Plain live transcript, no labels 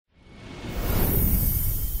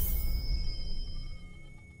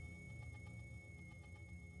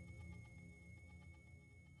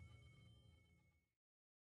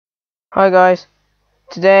Hi guys,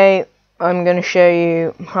 today I'm going to show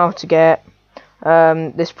you how to get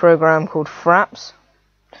this program called FRAPS.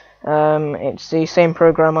 It's the same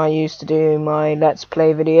program I use to do my Let's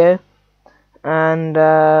Play video,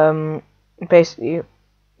 and basically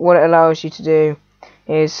what it allows you to do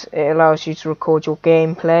is it allows you to record your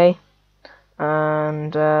gameplay,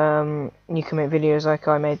 and you can make videos like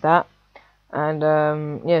I made that, and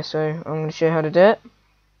yeah, so I'm going to show you how to do it.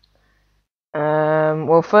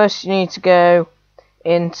 Well, first you need to go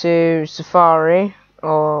into Safari,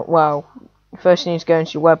 first you need to go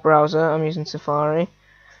into your web browser. I'm using Safari,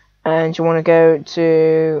 and you want to go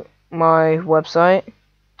to my website.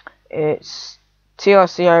 It's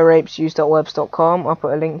trcirapesuse.webs.com. I'll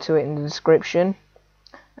put a link to it in the description,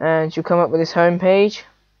 and you'll come up with this home page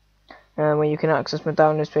where you can access my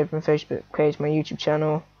downloads paper and Facebook page, my YouTube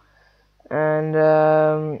channel, and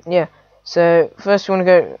yeah. So first you want to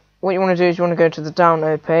go. What you want to do is you want to go to the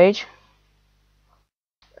download page,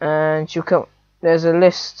 and you'll come. There's a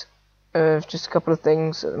list of just a couple of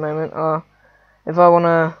things at the moment. If I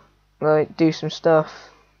want to do some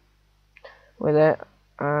stuff with it,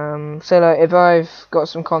 so if I've got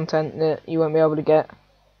some content that you won't be able to get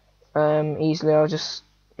easily, I'll just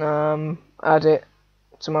add it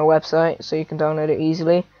to my website so you can download it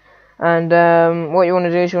easily. And what you want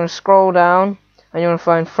to do is you want to scroll down, and you want to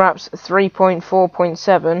find FRAPS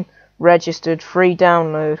 3.4.7 registered free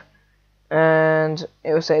download, and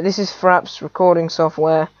it will say this is FRAPS recording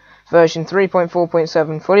software version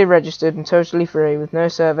 3.4.7 fully registered and totally free with no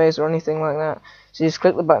surveys or anything like that. So you just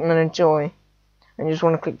click the button and enjoy, and you just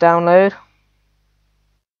want to click download.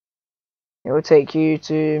 It will take you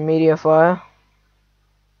to MediaFire,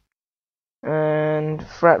 and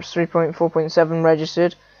FRAPS 3.4.7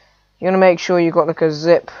 registered. You want to make sure you got like a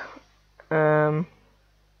zip,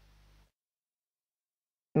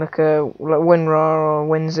 like WinRAR or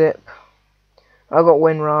WinZip. I got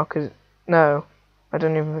WinRAR because no, I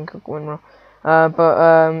don't even think I got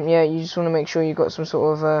WinRAR. Yeah, you just want to make sure you got some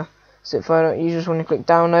sort of zip file. You just want to click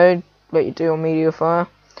download, like you do on MediaFire.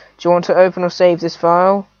 Do you want to open or save this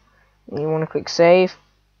file? You want to click save,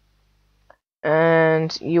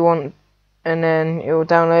 and then it will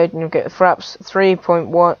download, and you'll get FRAPS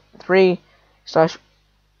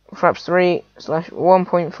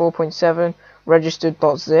 3.1.3/1.4.7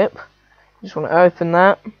 registered.zip. You just want to open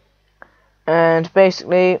that, and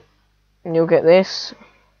basically you'll get this,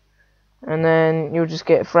 and then you'll just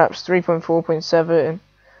get FRAPS 3.4.7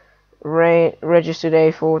 registered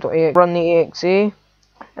a4.exe. Run the exe,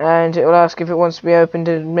 and it will ask if it wants to be opened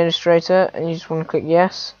in administrator, and you just want to click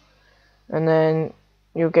yes, and then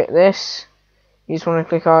you'll get this. You just want to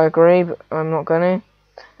click I agree, but I'm not gonna,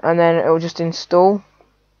 and then it will just install,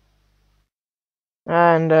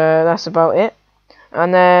 and that's about it.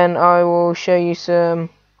 And then I will show you some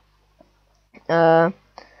the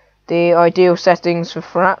ideal settings for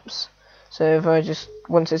FRAPS. So if I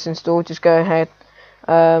once it's installed, just go ahead,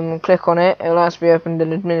 click on it. It'll ask to be opened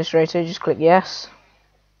in administrator. Just click yes,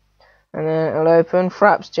 and then it'll open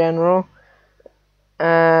FRAPS General,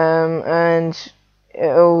 and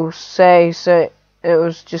it'll say it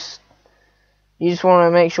was just. You just want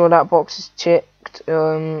to make sure that box is checked.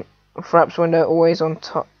 FRAPS window always on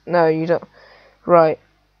top. No, you don't. Right,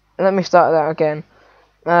 let me start that again.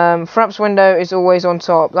 FRAPS window is always on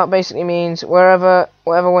top. That basically means whatever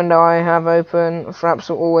window I have open, FRAPS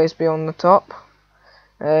will always be on the top.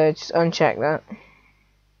 Just uncheck that.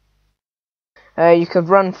 You could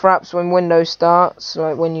run FRAPS when Windows starts,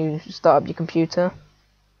 like when you start up your computer.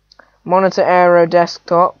 Monitor Aero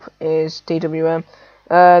Desktop is TWM.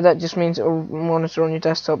 That just means it will monitor on your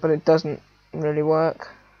desktop, but it doesn't really work.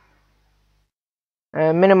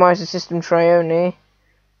 Minimize the system tray only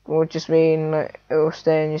will just mean it will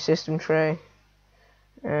stay in your system tray,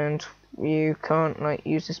 and you can't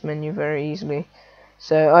use this menu very easily.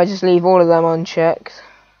 So I just leave all of them unchecked.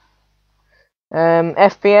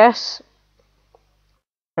 FPS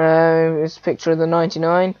is a picture of the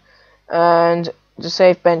 99, and to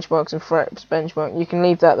save benchmarks and FRAPS benchmark, you can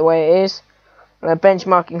leave that the way it is.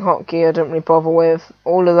 Benchmarking hotkey I don't really bother with.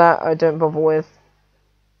 All of that I don't bother with.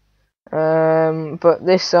 But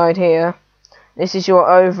this side here, this is your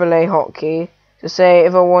overlay hotkey. So say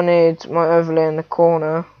if I wanted my overlay in the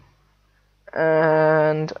corner,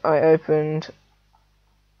 and I opened,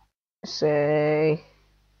 say,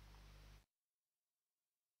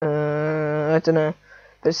 I don't know,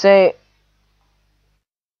 but say,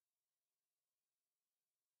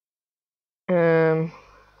 I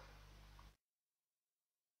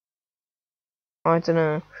don't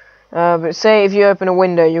know, but say if you open a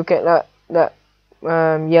window, you'll get that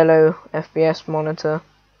yellow FPS monitor.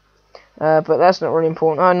 but that's not really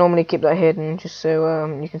important. I normally keep that hidden just so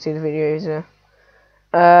you can see the videos.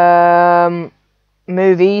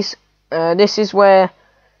 Movies. This is where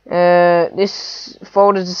this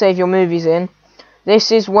folder to save your movies in.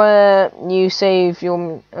 This is where you save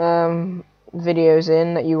your videos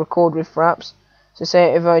in that you record with FRAPS. So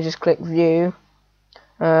say if I just click view,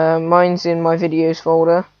 mine's in my videos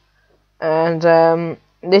folder, and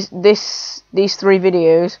these 3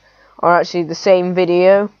 videos are actually the same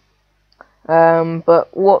video, but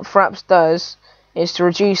what FRAPS does is to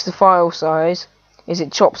reduce the file size, is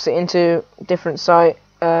it chops it into different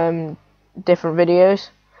different videos,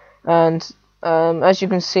 and as you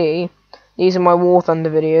can see, these are my War Thunder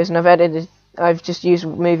videos, and I've just used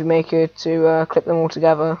Movie Maker to clip them all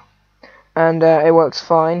together, and it works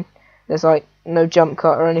fine. There's like no jump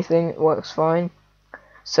cut or anything, it works fine.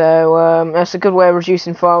 So that's a good way of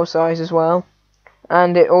reducing file size as well,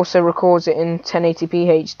 and it also records it in 1080p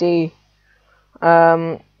HD.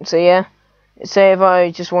 So yeah, say if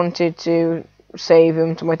I just wanted to save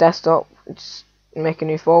them to my desktop, just make a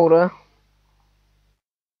new folder.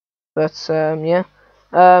 But yeah,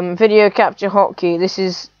 video capture hotkey. This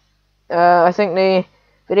is I think the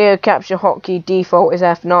video capture hotkey default is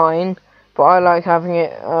F9, but I like having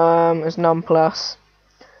it as num plus,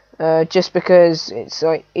 just because it's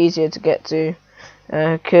like easier to get to.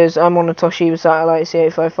 Because I'm on a Toshiba satellite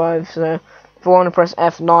C855, so if I want to press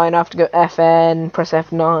F9, I have to go FN, press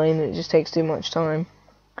F9. It just takes too much time.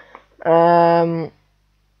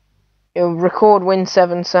 It'll record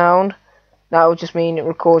Win7 sound. That will just mean it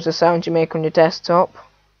records the sound you make on your desktop.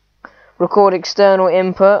 Record external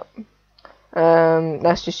input.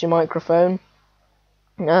 That's just your microphone.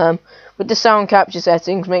 With the sound capture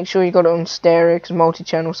settings, make sure you got it on stereo because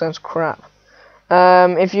multi-channel sounds crap.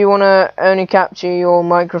 If you want to only capture your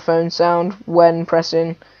microphone sound when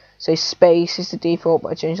pressing, say, space is the default, but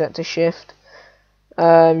I changed that to shift.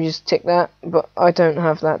 You just tick that, but I don't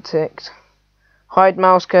have that ticked. Hide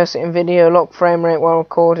mouse cursor in video, lock frame rate while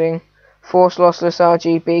recording. Force lossless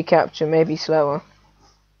RGB capture, maybe slower.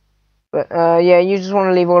 But yeah, you just want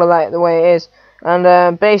to leave all of that the way it is.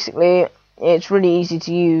 And basically, it's really easy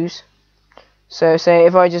to use. So say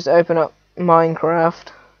if I just open up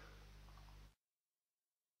Minecraft.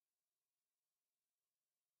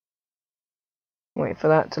 Wait for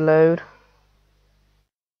that to load.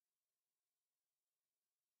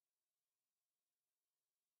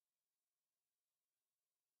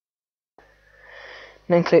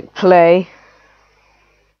 And then click play.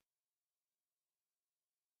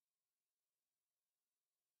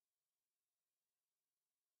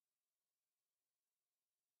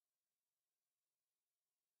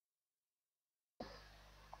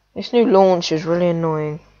 This new launch is really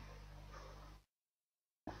annoying.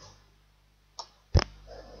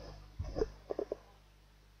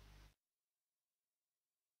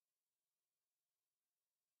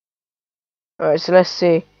 Alright, so let's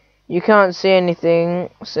see. You can't see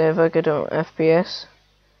anything, so if I go to FPS.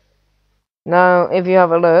 Now, if you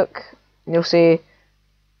have a look, you'll see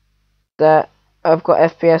that I've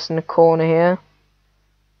got FPS in the corner here.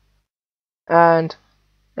 And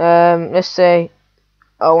let's say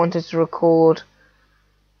I wanted to record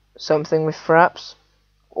something with FRAPS.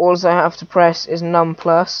 All I have to press is num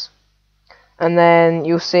plus, and then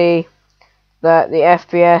you'll see that the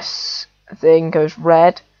FPS thing goes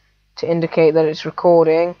red to indicate that it's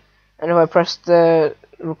recording, and if I press the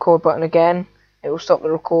record button again, it will stop the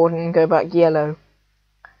recording and go back yellow.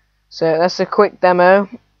 So that's a quick demo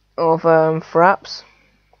of FRAPS.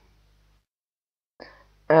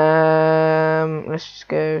 Let's just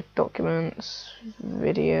go documents,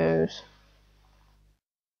 videos.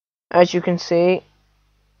 As you can see,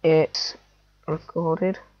 it's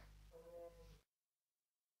recorded.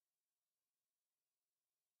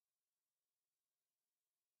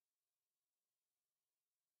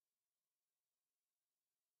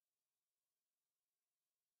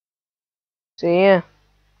 So yeah,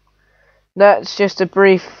 that's just a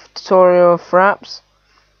brief tutorial of FRAPS,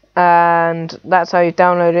 and that's how you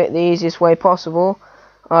download it the easiest way possible.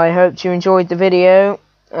 I hope you enjoyed the video,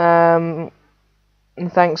 and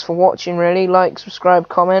thanks for watching. Really, like, subscribe,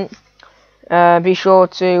 comment. Be sure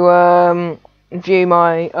to view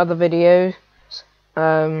my other videos.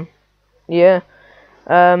 Yeah.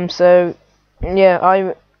 So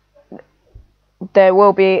yeah, there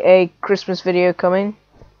will be a Christmas video coming.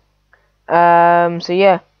 So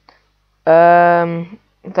yeah,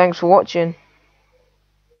 thanks for watching.